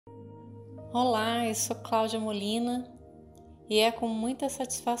Olá, eu sou Cláudia Molina e é com muita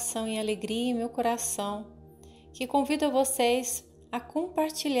satisfação e alegria em meu coração que convido vocês a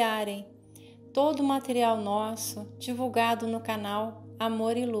compartilharem todo o material nosso divulgado no canal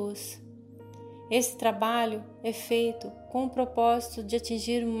Amor e Luz. Esse trabalho é feito com o propósito de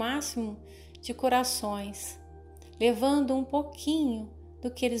atingir o máximo de corações, levando um pouquinho do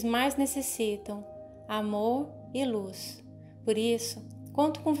que eles mais necessitam, amor e luz. Por isso,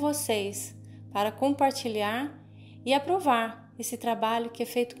 conto com vocês para compartilhar e aprovar esse trabalho que é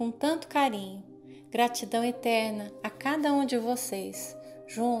feito com tanto carinho. Gratidão eterna a cada um de vocês.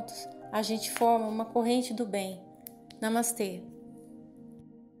 Juntos, a gente forma uma corrente do bem. Namastê.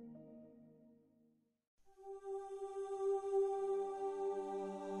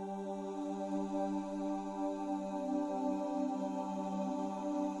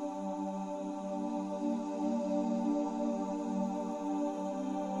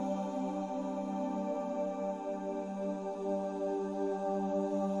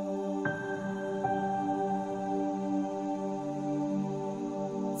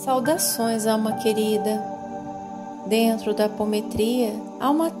 Saudações, alma querida! Dentro da Apometria há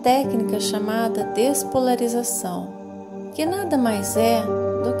uma técnica chamada despolarização, que nada mais é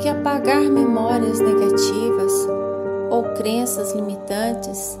do que apagar memórias negativas ou crenças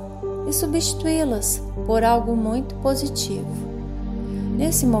limitantes e substituí-las por algo muito positivo.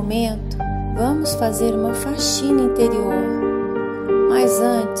 Nesse momento, vamos fazer uma faxina interior, mas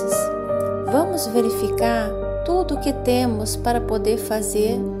antes, vamos verificar tudo o que temos para poder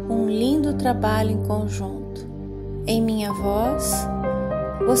fazer um lindo trabalho em conjunto. Em minha voz,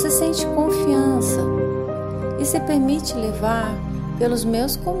 você sente confiança e se permite levar pelos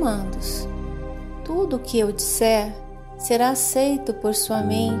meus comandos. Tudo o que eu disser será aceito por sua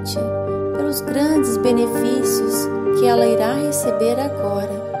mente pelos grandes benefícios que ela irá receber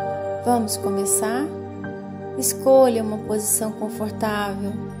agora. Vamos começar? Escolha uma posição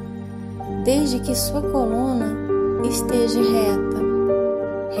confortável, desde que sua coluna esteja reta.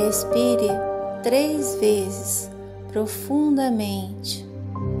 Respire 3 vezes profundamente,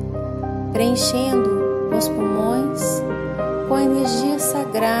 preenchendo os pulmões com a energia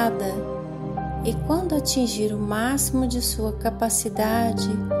sagrada, e quando atingir o máximo de sua capacidade,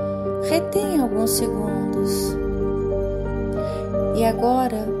 retenha alguns segundos. E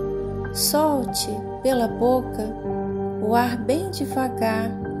agora, solte pela boca o ar bem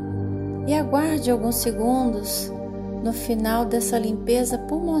devagar e aguarde alguns segundos no final dessa limpeza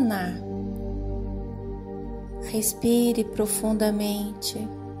pulmonar. Respire profundamente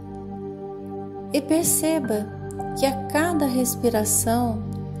e perceba que a cada respiração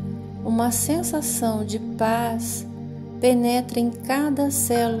uma sensação de paz penetra em cada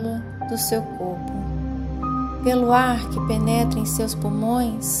célula do seu corpo. Pelo ar que penetra em seus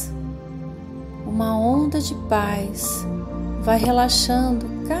pulmões, uma onda de paz vai relaxando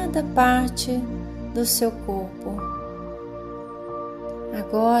cada parte do seu corpo.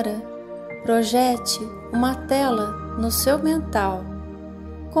 Agora, projete uma tela no seu mental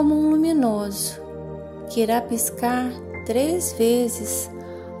como um luminoso que irá piscar 3 vezes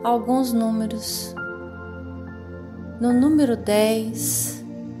alguns números. No número 10,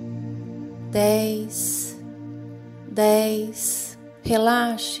 10, 10,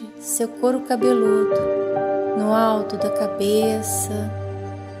 relaxe seu couro cabeludo no alto da cabeça,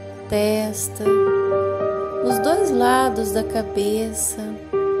 testa, os 2 lados da cabeça,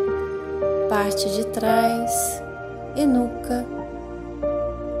 parte de trás e nuca.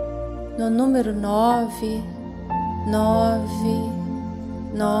 No número 9, 9,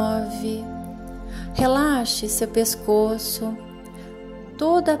 9, relaxe seu pescoço,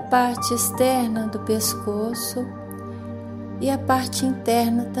 toda a parte externa do pescoço e a parte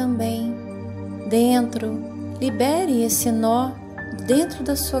interna também. Dentro, libere esse nó dentro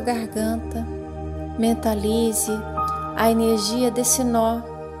da sua garganta. Mentalize a energia desse nó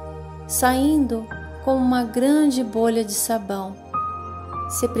saindo como uma grande bolha de sabão.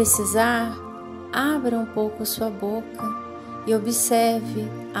 Se precisar, abra um pouco sua boca e observe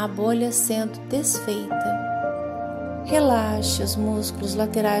a bolha sendo desfeita. Relaxe os músculos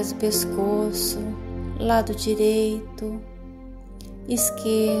laterais do pescoço, lado direito,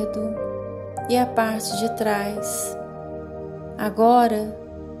 esquerdo e a parte de trás. Agora,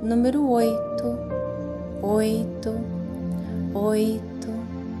 número 8, 8, 8.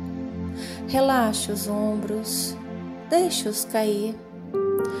 Relaxe os ombros, deixe-os cair,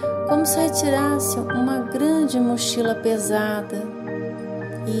 como se retirasse uma grande mochila pesada.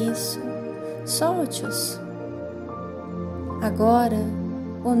 Isso, solte-os. Agora,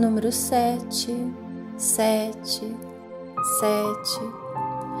 o número 7, 7, 7.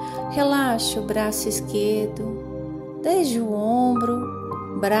 Relaxe o braço esquerdo, desde o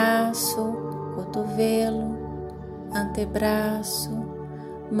ombro, braço, cotovelo, antebraço,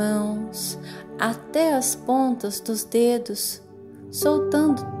 mãos, até as pontas dos dedos,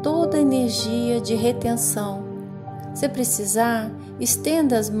 soltando toda a energia de retenção. Se precisar,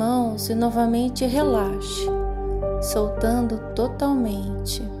 estenda as mãos e novamente relaxe, soltando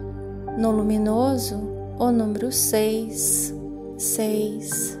totalmente. No luminoso, o número 6,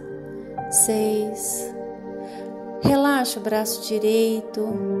 6, 6. Relaxe o braço direito,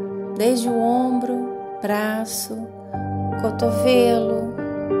 desde o ombro, braço, cotovelo,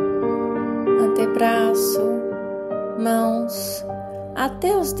 antebraço, mãos,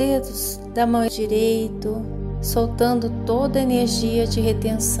 até os dedos da mão direita, soltando toda a energia de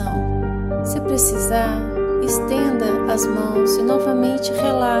retenção. Se precisar, estenda as mãos e novamente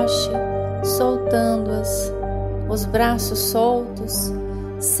relaxe, soltando-as. Os braços soltos,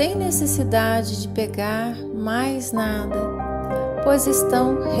 sem necessidade de pegar mais nada, pois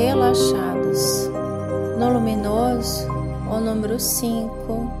estão relaxados. No luminoso, o número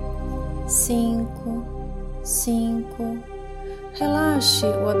 5, 5, 5. Relaxe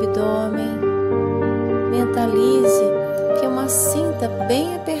o abdômen. Mentalize que uma cinta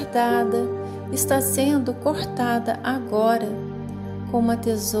bem apertada está sendo cortada agora com uma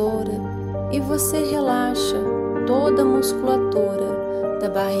tesoura e você relaxa toda a musculatura da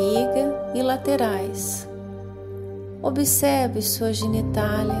barriga e laterais. Observe sua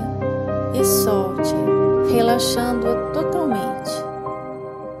genitália e solte, relaxando-a totalmente.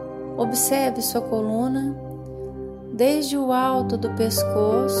 Observe sua coluna, desde o alto do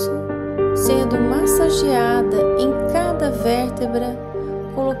pescoço, sendo massageada em cada vértebra,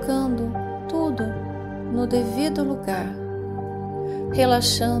 colocando tudo no devido lugar,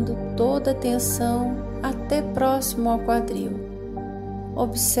 relaxando toda a tensão até próximo ao quadril.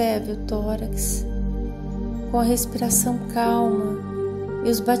 Observe o tórax, com a respiração calma e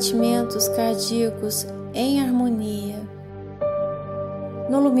os batimentos cardíacos em harmonia.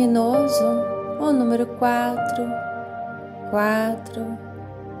 No luminoso, o número 4, 4,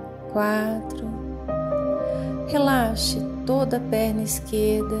 4. Relaxe toda a perna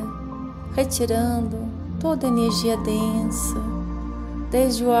esquerda, retirando toda a energia densa,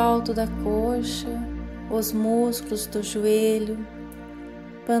 desde o alto da coxa, os músculos do joelho,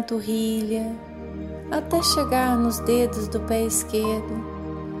 panturrilha, até chegar nos dedos do pé esquerdo,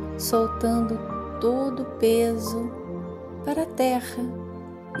 soltando todo o peso para a terra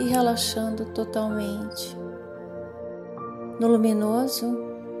e relaxando totalmente. No luminoso,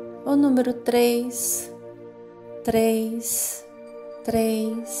 o número 3, 3,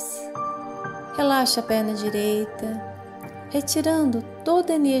 3. Relaxa a perna direita, retirando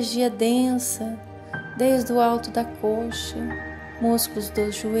toda a energia densa, desde o alto da coxa, músculos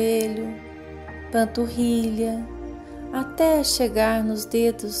do joelho, panturrilha, até chegar nos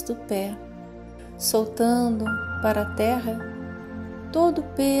dedos do pé, soltando para a terra todo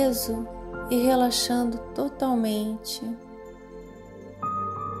o peso e relaxando totalmente.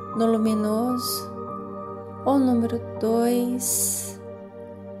 No luminoso, o número 2,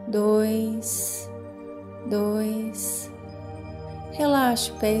 2, 2.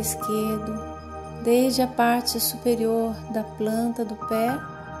 Relaxe o pé esquerdo, desde a parte superior da planta do pé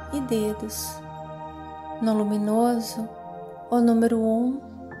e dedos. No luminoso, o número 1,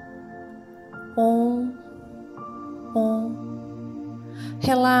 1, 1.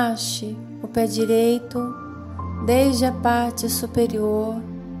 Relaxe o pé direito, desde a parte superior,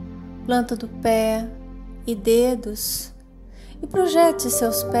 planta do pé e dedos, e projete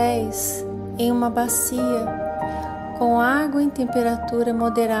seus pés em uma bacia com água em temperatura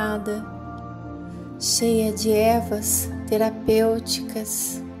moderada, cheia de ervas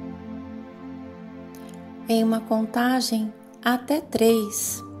terapêuticas. Em uma contagem até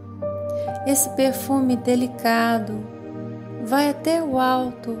 3, esse perfume delicado vai até o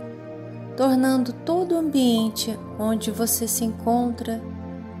alto, tornando todo o ambiente onde você se encontra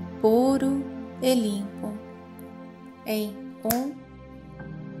puro e limpo. Em 1,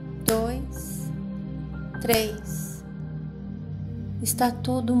 2, 3. Está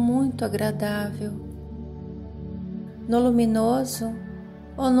tudo muito agradável. No luminoso,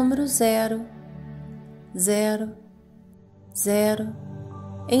 o número 0, 0, 0.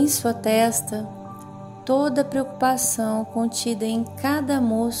 Em sua testa, toda a preocupação contida em cada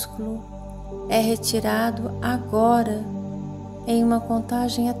músculo é retirado agora em uma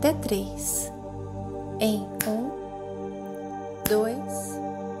contagem até 3. Em 1, 2,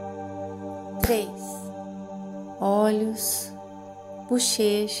 3. Olhos,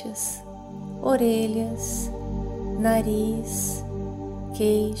 bochechas, orelhas, nariz,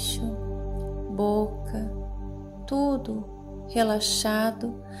 queixo, boca, tudo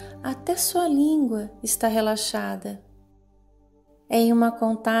relaxado, até sua língua está relaxada. Em uma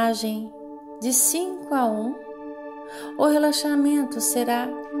contagem de 5 a 1, o relaxamento será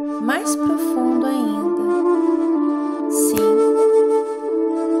mais profundo ainda. 5,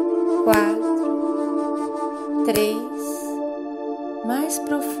 4, 3, mais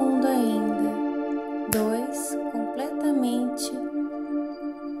profundo ainda. 2, completamente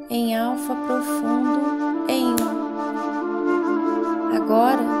em alfa profundo em 1.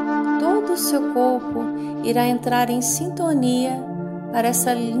 Agora, todo o seu corpo irá entrar em sintonia para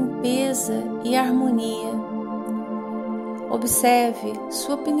essa limpeza e harmonia. Observe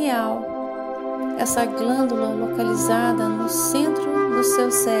sua pineal, essa glândula localizada no centro do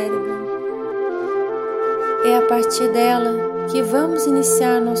seu cérebro. É a partir dela que vamos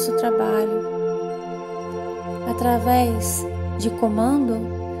iniciar nosso trabalho. Através de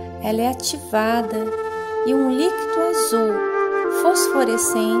comando, ela é ativada e um líquido azul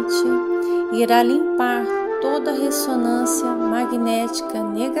fosforescente irá limpar toda a ressonância magnética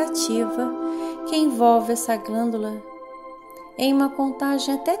negativa que envolve essa glândula em uma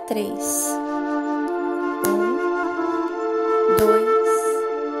contagem até 3. 1, 2,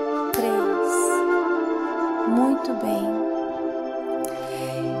 3. Muito bem.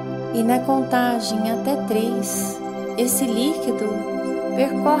 E na contagem até 3, esse líquido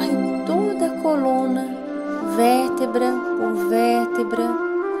percorre toda a coluna, vértebra por vértebra.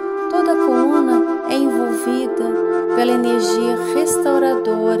 Toda a coluna é envolvida pela energia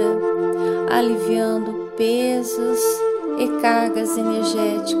restauradora, aliviando pesos e cargas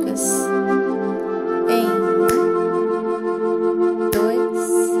energéticas. Em 1,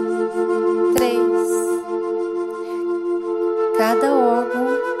 2, 3. Cada órgão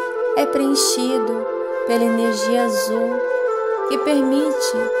é preenchido pela energia azul que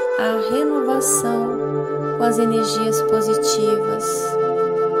permite a renovação com as energias positivas.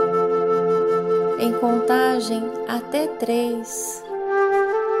 Em contagem até 3,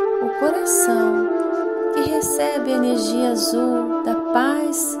 o coração, que recebe a energia azul da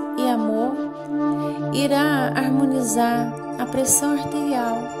paz e amor, irá harmonizar a pressão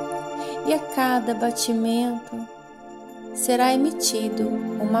arterial e a cada batimento será emitido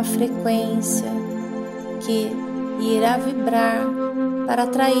uma frequência que irá vibrar para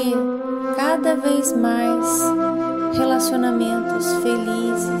atrair cada vez mais relacionamentos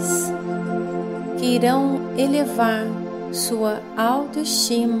felizes que irão elevar sua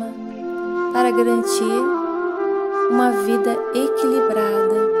autoestima para garantir uma vida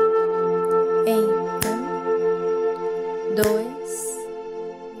equilibrada. Em 1, 2,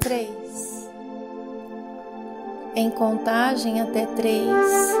 3. Em contagem até 3,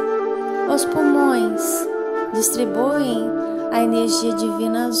 os pulmões distribuem a energia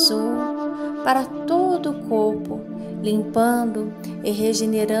divina azul para todo o corpo, limpando e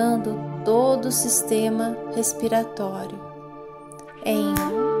regenerando todo o sistema respiratório. Em 1,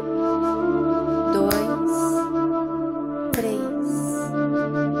 2, 3.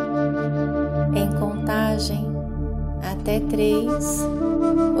 Em contagem até 3,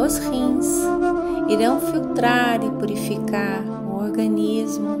 os rins irão filtrar e purificar o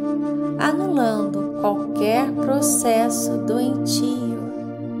organismo, anulando qualquer processo doentio.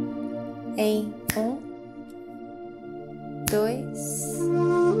 Em 1, 2,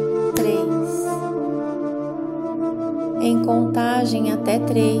 3. Em contagem até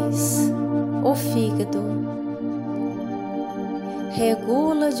 3, o fígado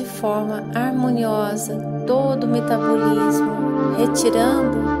regula de forma harmoniosa todo o metabolismo,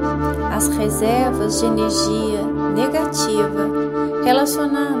 retirando as reservas de energia negativa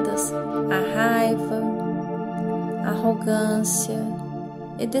relacionadas à raiva, arrogância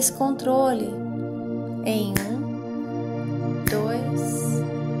e descontrole. Em 1, 2,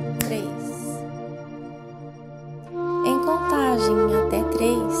 3. Em contagem até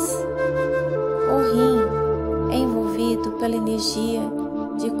 3, o rim é envolvido pela energia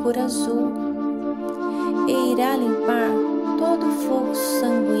de cor azul e irá limpar todo o fluxo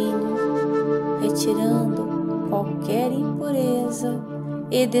sanguíneo, retirando qualquer impureza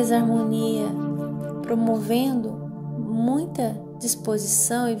e desarmonia, promovendo muita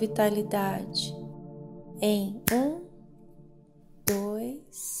disposição e vitalidade. Em 1,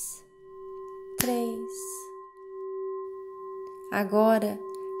 2, 3. Agora,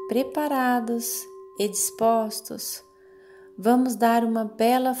 preparados e dispostos, vamos dar uma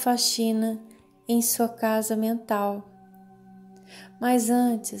bela faxina em sua casa mental. Mas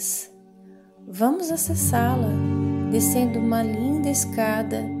antes, vamos acessá-la descendo uma linda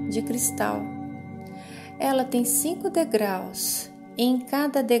escada de cristal. Ela tem 5 degraus e em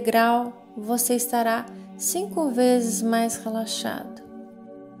cada degrau você estará 5 vezes mais relaxado.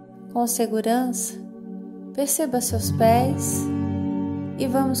 Com segurança, perceba seus pés e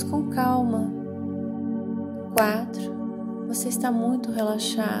vamos com calma. 4, você está muito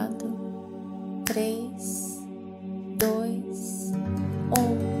relaxado. 3, 2,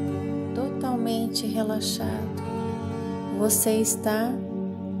 1, totalmente relaxado. Você está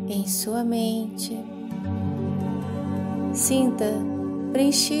em sua mente. Sinta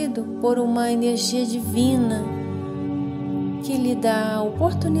preenchido por uma energia divina que lhe dá a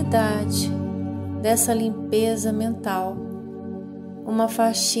oportunidade dessa limpeza mental. Uma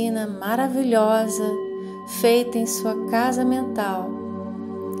faxina maravilhosa feita em sua casa mental,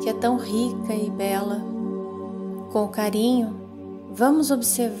 que é tão rica e bela. Com carinho, vamos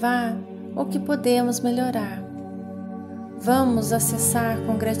observar o que podemos melhorar. Vamos acessar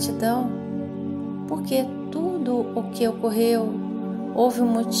com gratidão, porque tudo o que ocorreu houve um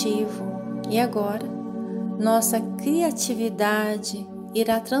motivo e agora nossa criatividade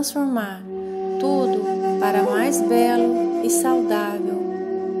irá transformar tudo para mais belo e saudável.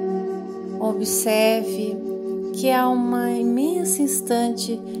 Observe que há uma imensa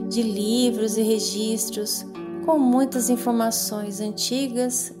estante de livros e registros com muitas informações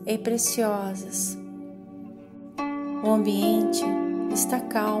antigas e preciosas. O ambiente está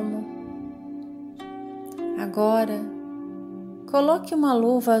calmo. Agora, coloque uma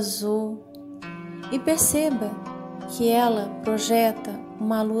luva azul e perceba que ela projeta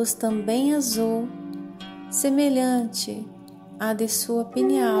uma luz também azul, semelhante à de sua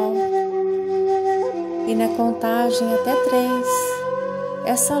pineal. E na contagem até 3,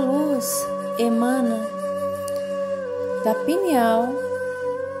 essa luz emana da pineal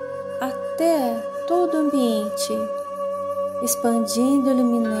até todo o ambiente, expandindo e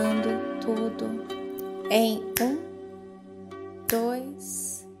iluminando tudo em 1,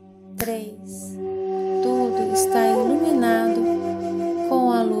 2, 3. Tudo está iluminado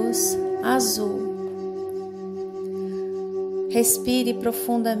com a luz azul. Respire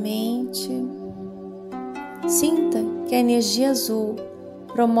profundamente. Sinta que a energia azul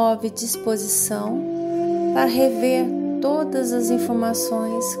promove disposição para rever todas as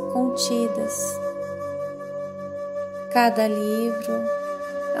informações contidas. Cada livro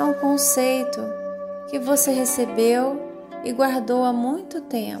é um conceito que você recebeu e guardou há muito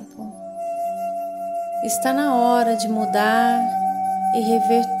tempo. Está na hora de mudar e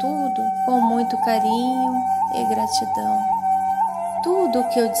rever tudo com muito carinho e gratidão. Tudo o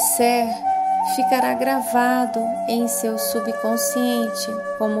que eu disser ficará gravado em seu subconsciente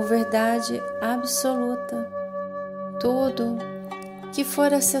como verdade absoluta. Tudo que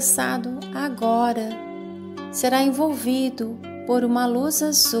for acessado agora será envolvido por uma luz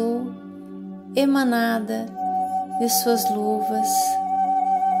azul emanada de suas luvas.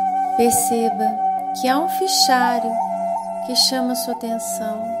 Perceba que há um fichário que chama sua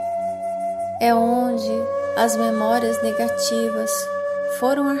atenção. É onde as memórias negativas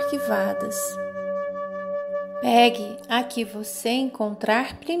foram arquivadas. Pegue a que você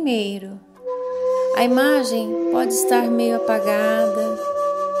encontrar primeiro. A imagem pode estar meio apagada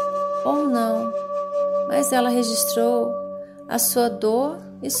ou não, mas ela registrou a sua dor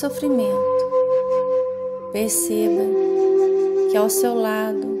e sofrimento. Perceba que ao seu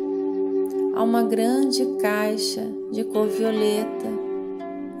lado há uma grande caixa de cor violeta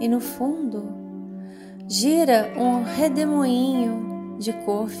e no fundo gira um redemoinho de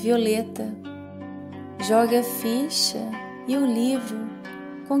cor violeta. Jogue a ficha e o livro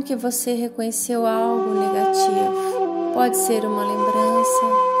com que você reconheceu algo negativo. Pode ser uma lembrança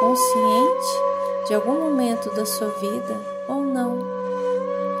consciente de algum momento da sua vida ou não.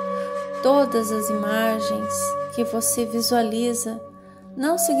 Todas as imagens que você visualiza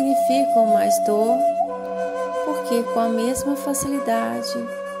não significam mais dor, porque com a mesma facilidade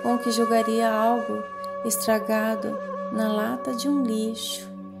com que jogaria algo estragado na lata de um lixo,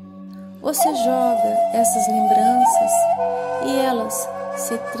 você joga essas lembranças e elas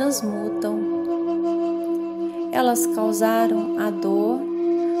se transmutam. Elas causaram a dor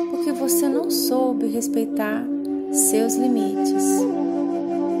porque você não soube respeitar seus limites.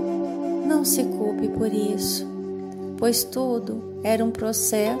 Não se culpe por isso, pois tudo era um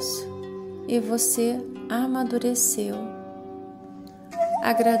processo e você amadureceu.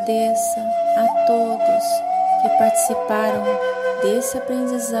 Agradeça a todos que participaram desse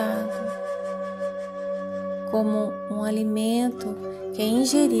aprendizado. Como um alimento que é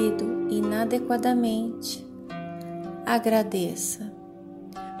ingerido inadequadamente, agradeça.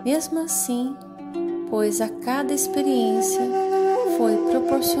 Mesmo assim, pois a cada experiência foi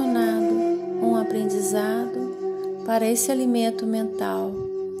proporcionado um aprendizado para esse alimento mental.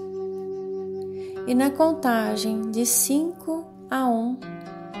 E na contagem de 5 a 1,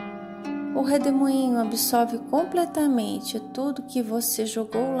 o redemoinho absorve completamente tudo que você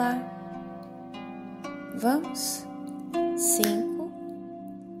jogou lá. Vamos? 5,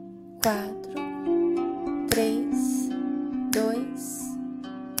 4, 3, 2,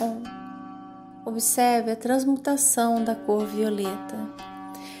 1. Observe a transmutação da cor violeta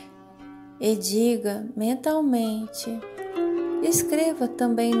e diga mentalmente, escreva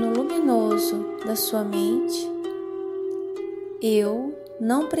também no luminoso da sua mente: eu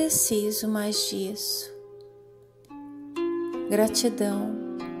não preciso mais disso. Gratidão.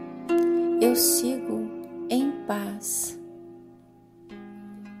 Eu sigo em paz.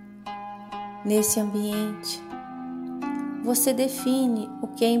 Nesse ambiente, você define o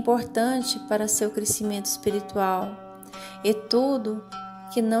que é importante para seu crescimento espiritual e tudo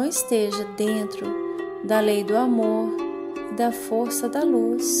que não esteja dentro da lei do amor e da força da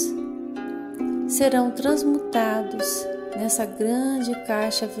luz serão transmutados nessa grande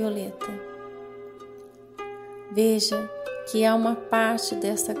caixa violeta. Veja que há uma parte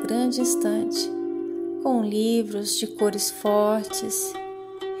dessa grande estante com livros de cores fortes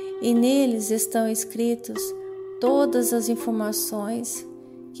e neles estão escritos todas as informações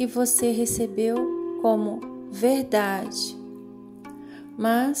que você recebeu como verdade,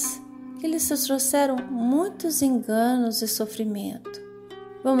 mas que lhes trouxeram muitos enganos e sofrimento.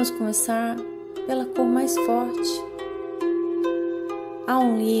 Vamos começar pela cor mais forte. Há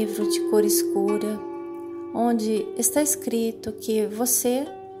um livro de cor escura, onde está escrito que você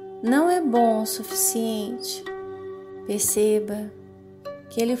não é bom o suficiente. Perceba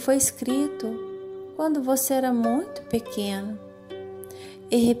que ele foi escrito quando você era muito pequeno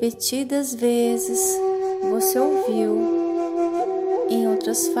e repetidas vezes você ouviu em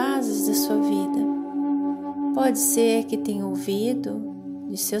outras fases da sua vida. Pode ser que tenha ouvido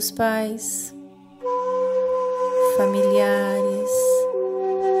de seus pais, familiares,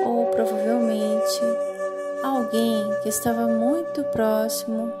 ou provavelmente alguém que estava muito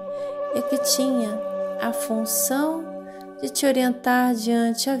próximo e que tinha a função de te orientar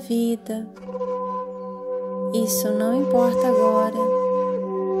diante a vida. Isso não importa agora,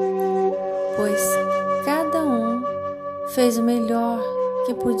 pois cada um fez o melhor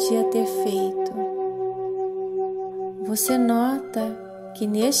que podia ter feito. Você nota que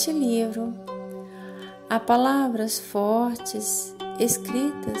neste livro há palavras fortes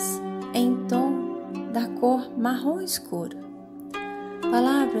escritas em tom da cor marrom escuro.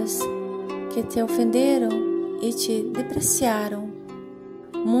 Palavras que te ofenderam e te depreciaram.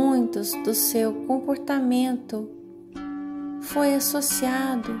 Muitos do seu comportamento foi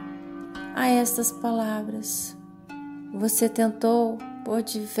associado a estas palavras. Você tentou por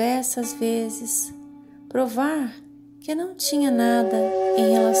diversas vezes provar que não tinha nada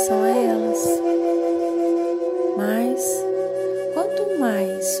em relação a elas. Mas quanto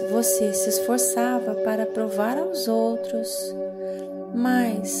mais você se esforçava para provar aos outros,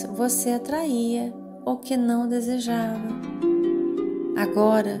 mais você atraía o que não desejava.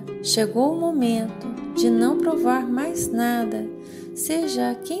 Agora chegou o momento de não provar mais nada,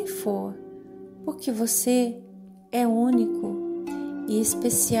 seja quem for, porque você é único e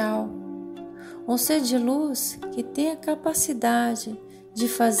especial. Um ser de luz que tem a capacidade de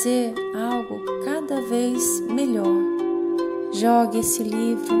fazer algo cada vez melhor. Jogue esse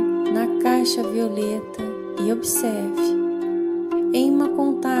livro na caixa violeta e observe. Em uma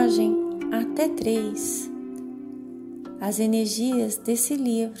contagem até 3, as energias desse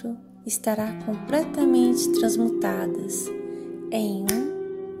livro estarão completamente transmutadas em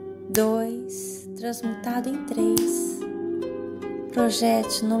 1, 2, transmutado em 3.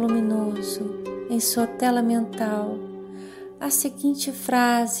 Projete no luminoso, em sua tela mental, a seguinte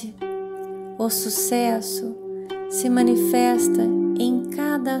frase: o sucesso se manifesta em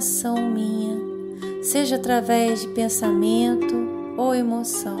cada ação minha, seja através de pensamento ou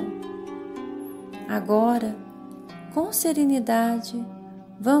emoção. Agora, com serenidade,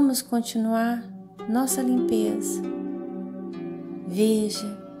 vamos continuar nossa limpeza.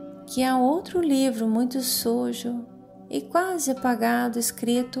 Veja que há outro livro muito sujo e quase apagado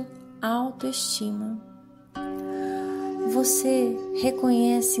escrito autoestima. Você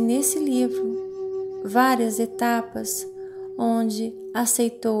reconhece nesse livro várias etapas onde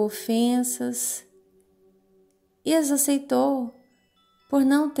aceitou ofensas e as aceitou por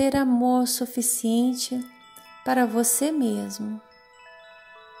não ter amor suficiente para você mesmo.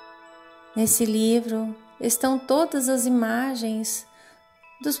 Nesse livro estão todas as imagens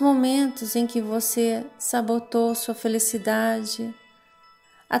dos momentos em que você sabotou sua felicidade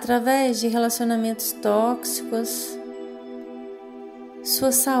através de relacionamentos tóxicos,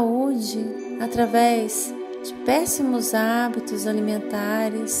 sua saúde através de péssimos hábitos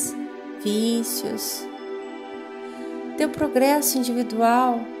alimentares, vícios, teu progresso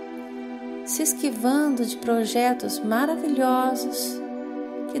individual, se esquivando de projetos maravilhosos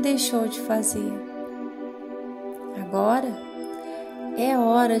que deixou de fazer. Agora é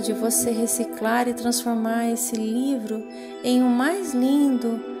hora de você reciclar e transformar esse livro em o mais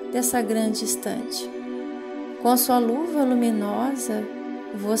lindo dessa grande estante. Com sua luva luminosa,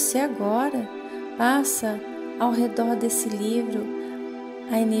 você agora passa ao redor desse livro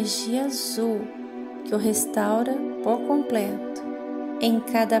a energia azul que o restaura por completo. Em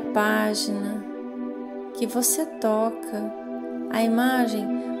cada página que você toca, a imagem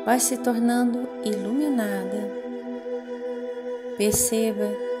vai se tornando iluminada. Perceba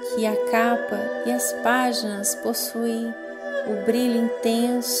que a capa e as páginas possuem o brilho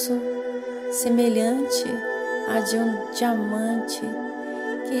intenso, semelhante a de um diamante,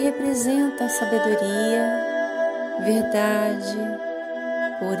 que representa a sabedoria, verdade,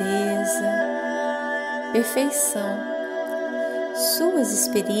 pureza, perfeição. Suas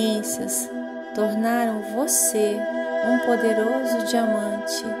experiências tornaram você um poderoso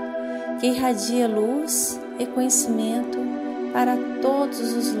diamante que irradia luz e conhecimento para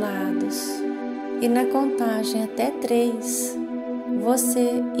todos os lados. E na contagem até 3,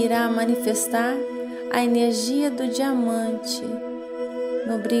 você irá manifestar a energia do diamante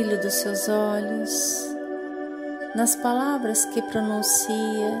no brilho dos seus olhos, nas palavras que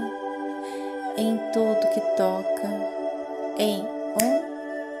pronuncia, em tudo que toca. Em 1,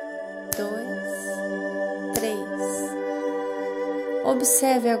 2, 3.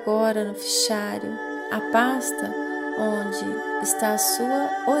 Observe agora no fichário a pasta onde está a sua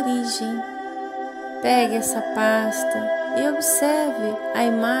origem. Pegue essa pasta e observe a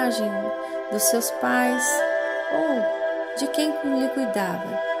imagem dos seus pais ou de quem lhe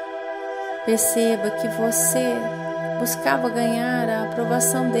cuidava. Perceba que você buscava ganhar a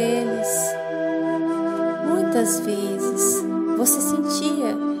aprovação deles. Muitas vezes você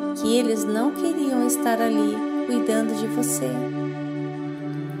sentia que eles não queriam estar ali cuidando de você.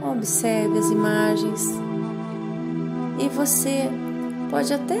 Observe as imagens e você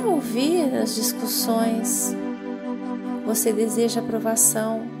pode até ouvir as discussões. Você deseja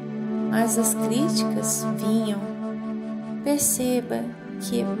aprovação, mas as críticas vinham. Perceba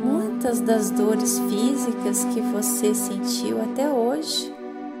que muitas das dores físicas que você sentiu até hoje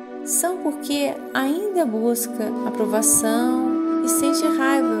são porque ainda busca aprovação e sente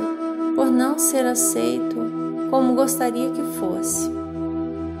raiva por não ser aceito como gostaria que fosse.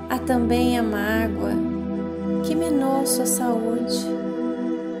 Há também a mágoa que minou sua saúde.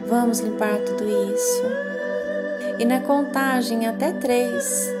 Vamos limpar tudo isso. E na contagem até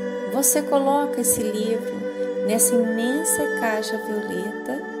 3, você coloca esse livro nessa imensa caixa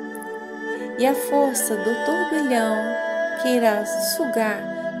violeta e a força do turbilhão que irá sugar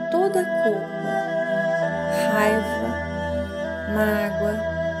toda a culpa, raiva, mágoa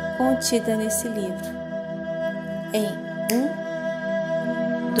contida nesse livro. Em 1,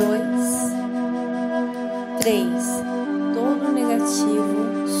 2, 3, todo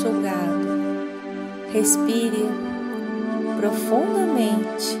negativo sugado. Respire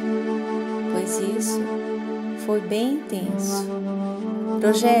profundamente, pois isso foi bem intenso.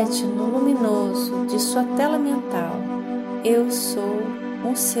 Projete no luminoso de sua tela mental: eu sou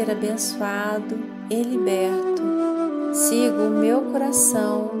um ser abençoado e liberto. Sigo o meu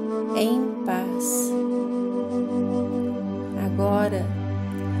coração em paz. Agora,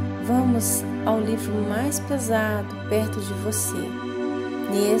 vamos ao livro mais pesado perto de você.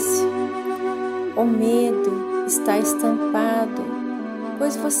 Nesse, o medo está estampado,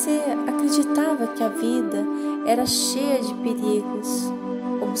 pois você acreditava que a vida era cheia de perigos.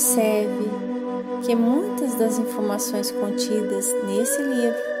 Observe que muitas das informações contidas nesse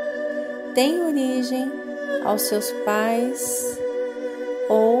livro têm origem aos seus pais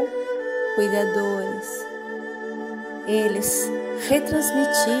ou cuidadores. Eles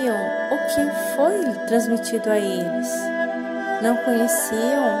retransmitiam o que foi transmitido a eles. Não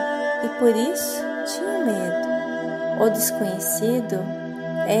conheciam e por isso tinham medo. O desconhecido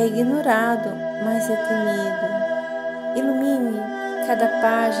é ignorado, mas é temido. Ilumine cada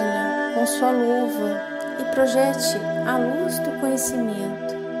página com sua luva e projete a luz do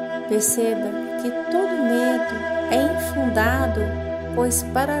conhecimento. Perceba que todo medo é infundado, pois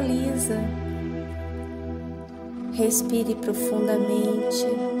paralisa. Respire profundamente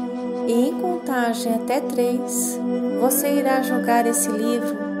e em contagem até 3, você irá jogar esse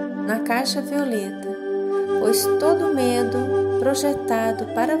livro na caixa violeta, pois todo medo projetado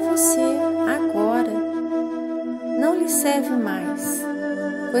para você agora não lhe serve mais.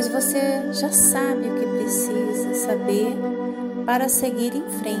 pois você já sabe o que precisa saber para seguir em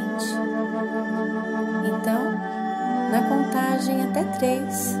frente. Então, na contagem até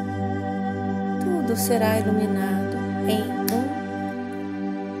 3, tudo será iluminado em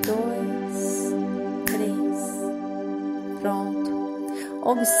 1, 2, 3. Pronto.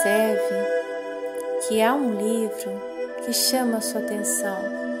 Observe que há um livro que chama a sua atenção,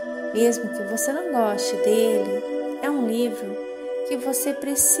 mesmo que você não goste dele. É um livro que você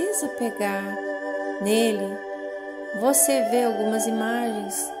precisa pegar. Nele, você vê algumas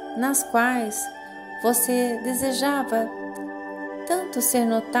imagens nas quais você desejava tanto ser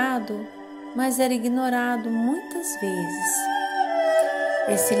notado, mas era ignorado muitas vezes.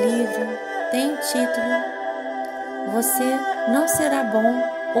 Esse livro tem o título Você Não Será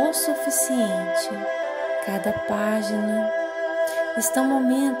Bom o Suficiente. Cada página estão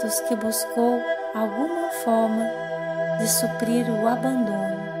momentos que buscou alguma forma de suprir o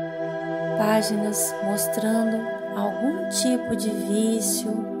abandono. Páginas mostrando algum tipo de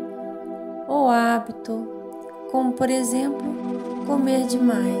vício ou hábito, como por exemplo, comer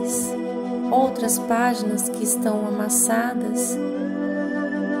demais. Outras páginas que estão amassadas,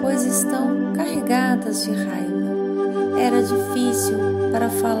 pois estão carregadas de raiva. Era difícil para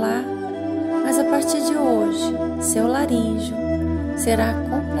falar, mas a partir de hoje, seu laríngeo será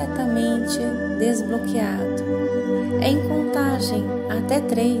completamente desbloqueado. Em contagem até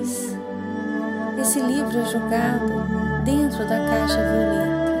 3, esse livro é jogado dentro da caixa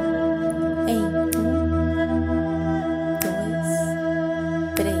violeta. Em 1,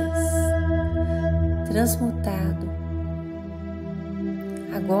 2, 3. Transmutado.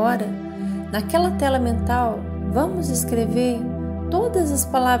 Agora, naquela tela mental, vamos escrever todas as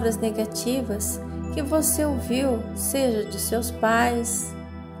palavras negativas que você ouviu, seja de seus pais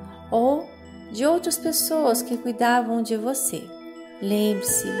ou de outras pessoas que cuidavam de você.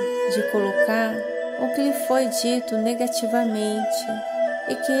 Lembre-se de colocar o que lhe foi dito negativamente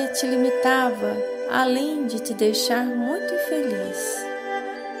e que te limitava, além de te deixar muito infeliz,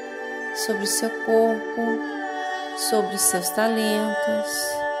 sobre seu corpo, sobre seus talentos,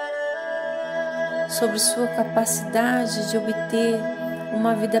 sobre sua capacidade de obter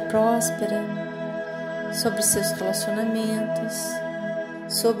uma vida próspera, sobre seus relacionamentos,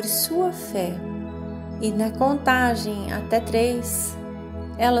 sobre sua fé. E na contagem até 3,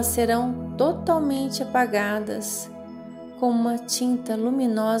 elas serão totalmente apagadas com uma tinta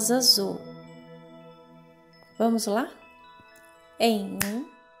luminosa azul. Vamos lá? Em 1,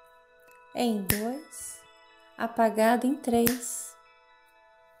 em 2, apagada em 3.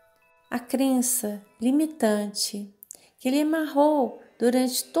 A crença limitante que lhe amarrou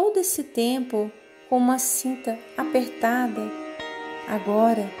durante todo esse tempo com uma cinta apertada,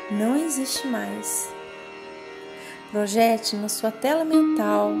 agora não existe mais. Projete na sua tela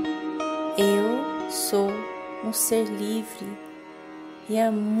mental: eu sou um ser livre e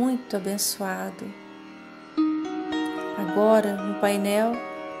é muito abençoado. Agora, no painel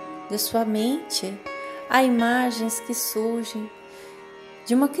de sua mente, há imagens que surgem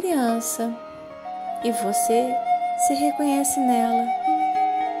de uma criança e você se reconhece nela.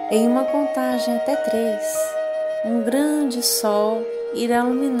 Em uma contagem até 3, um grande sol irá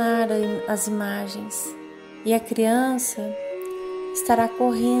iluminar as imagens e a criança estará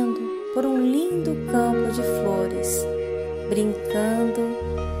correndo por um lindo campo de flores, brincando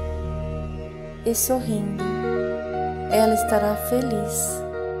e sorrindo. Ela estará feliz.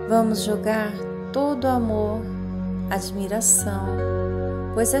 Vamos jogar todo o amor, admiração,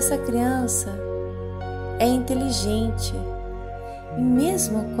 pois essa criança é inteligente e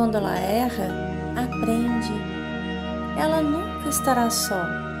mesmo quando ela erra, aprende. Ela nunca estará só.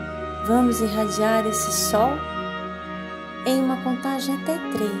 Vamos irradiar esse sol em uma contagem até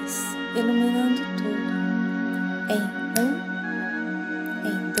 3, iluminando tudo. Em 1,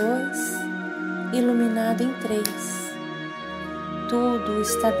 em 2, iluminado em 3. Tudo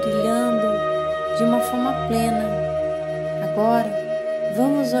está brilhando de uma forma plena. Agora,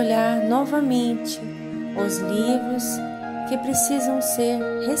 vamos olhar novamente os livros que precisam ser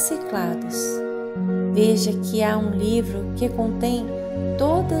reciclados. Veja que há um livro que contém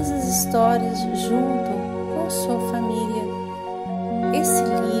todas as histórias junto com sua família. Esse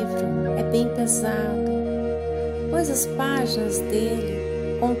livro é bem pesado, pois as páginas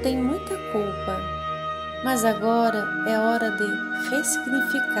dele contêm muita culpa. Mas agora é hora de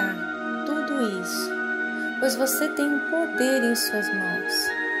ressignificar tudo isso, pois você tem um poder em suas mãos.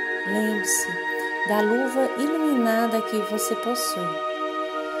 Lembre-se da luva iluminada que você possui.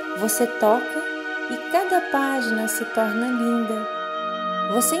 Você toca e cada página se torna linda.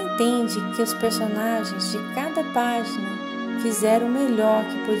 Você entende que os personagens de cada página fizeram o melhor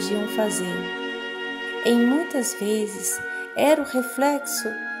que podiam fazer. Em muitas vezes era o reflexo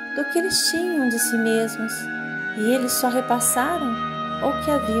do que eles tinham de si mesmos e eles só repassaram o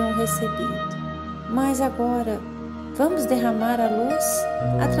que haviam recebido. Mas agora vamos derramar a luz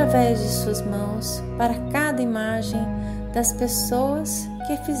através de suas mãos para cada imagem das pessoas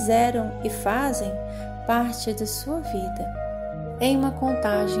que fizeram e fazem parte de sua vida. Em uma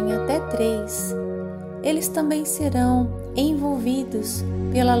contagem até 3, eles também serão envolvidos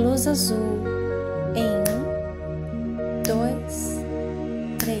pela luz azul. Em 1, 2,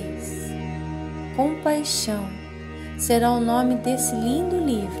 3. Compaixão será o nome desse lindo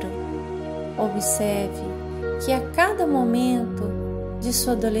livro. Observe que a cada momento de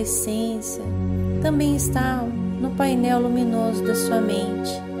sua adolescência também está no painel luminoso da sua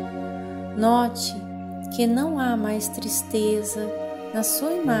mente. Note que não há mais tristeza na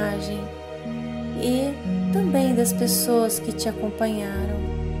sua imagem e também das pessoas que te acompanharam.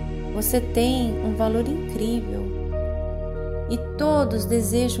 Você tem um valor incrível e todos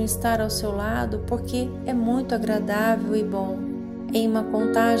desejam estar ao seu lado porque é muito agradável e bom. Em uma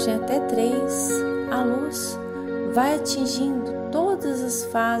contagem até 3, a luz vai atingindo todas as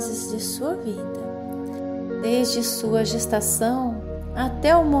fases de sua vida, desde sua gestação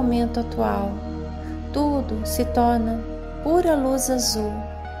até o momento atual. Tudo se torna pura luz azul.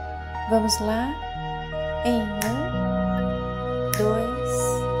 Vamos lá? Em 1, 2,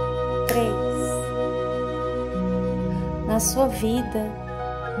 3. Na sua vida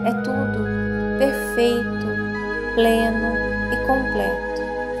é tudo perfeito, pleno e completo.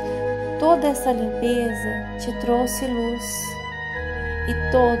 Toda essa limpeza te trouxe luz e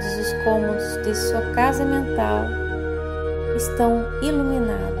todos os cômodos de sua casa mental estão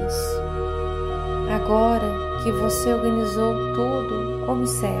iluminados. Agora que você organizou tudo,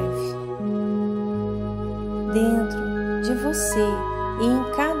 observe. Dentro de você e em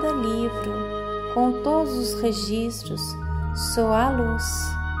cada livro, com todos os registros, soa a luz.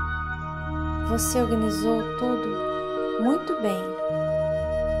 Você organizou tudo muito bem.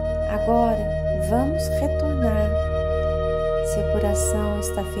 Agora vamos retornar. Seu coração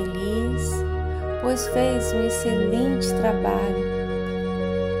está feliz, pois fez um excelente trabalho.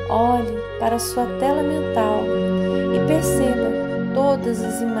 Olhe para sua tela mental e perceba todas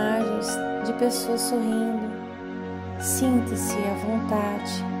as imagens de pessoas sorrindo. Sinta-se à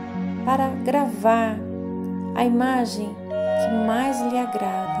vontade para gravar a imagem que mais lhe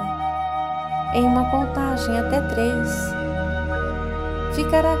agrada. Em uma contagem até 3,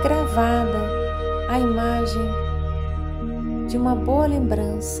 ficará gravada a imagem de uma boa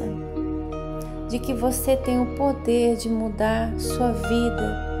lembrança de que você tem o poder de mudar sua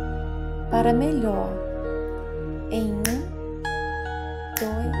vida para melhor. Em 1,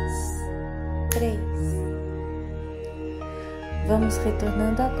 2, 3. Vamos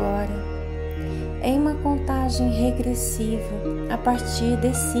retornando agora. Em uma contagem regressiva, a partir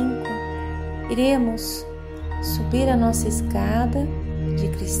de 5, iremos subir a nossa escada de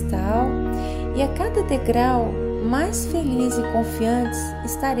cristal e a cada degrau mais felizes e confiantes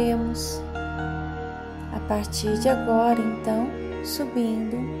estaremos. A partir de agora, então,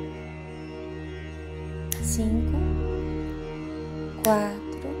 subindo. 5, 4,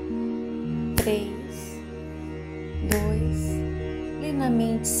 3, 2,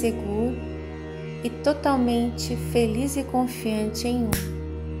 plenamente seguro e totalmente feliz e confiante em 1.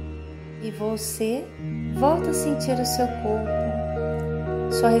 E você volta a sentir o seu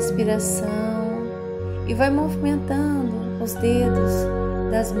corpo, sua respiração e vai movimentando os dedos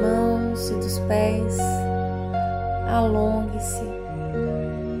das mãos e dos pés. Alongue-se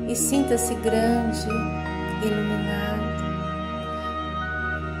e sinta-se grande, iluminado.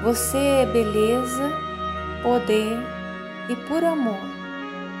 Você é beleza, poder e puro amor.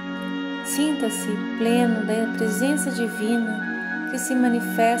 Sinta-se pleno da presença divina que se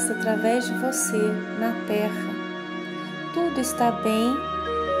manifesta através de você na Terra. Tudo está bem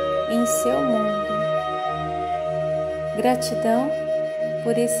em seu mundo. Gratidão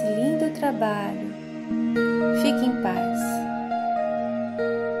por esse lindo trabalho. Fique em paz.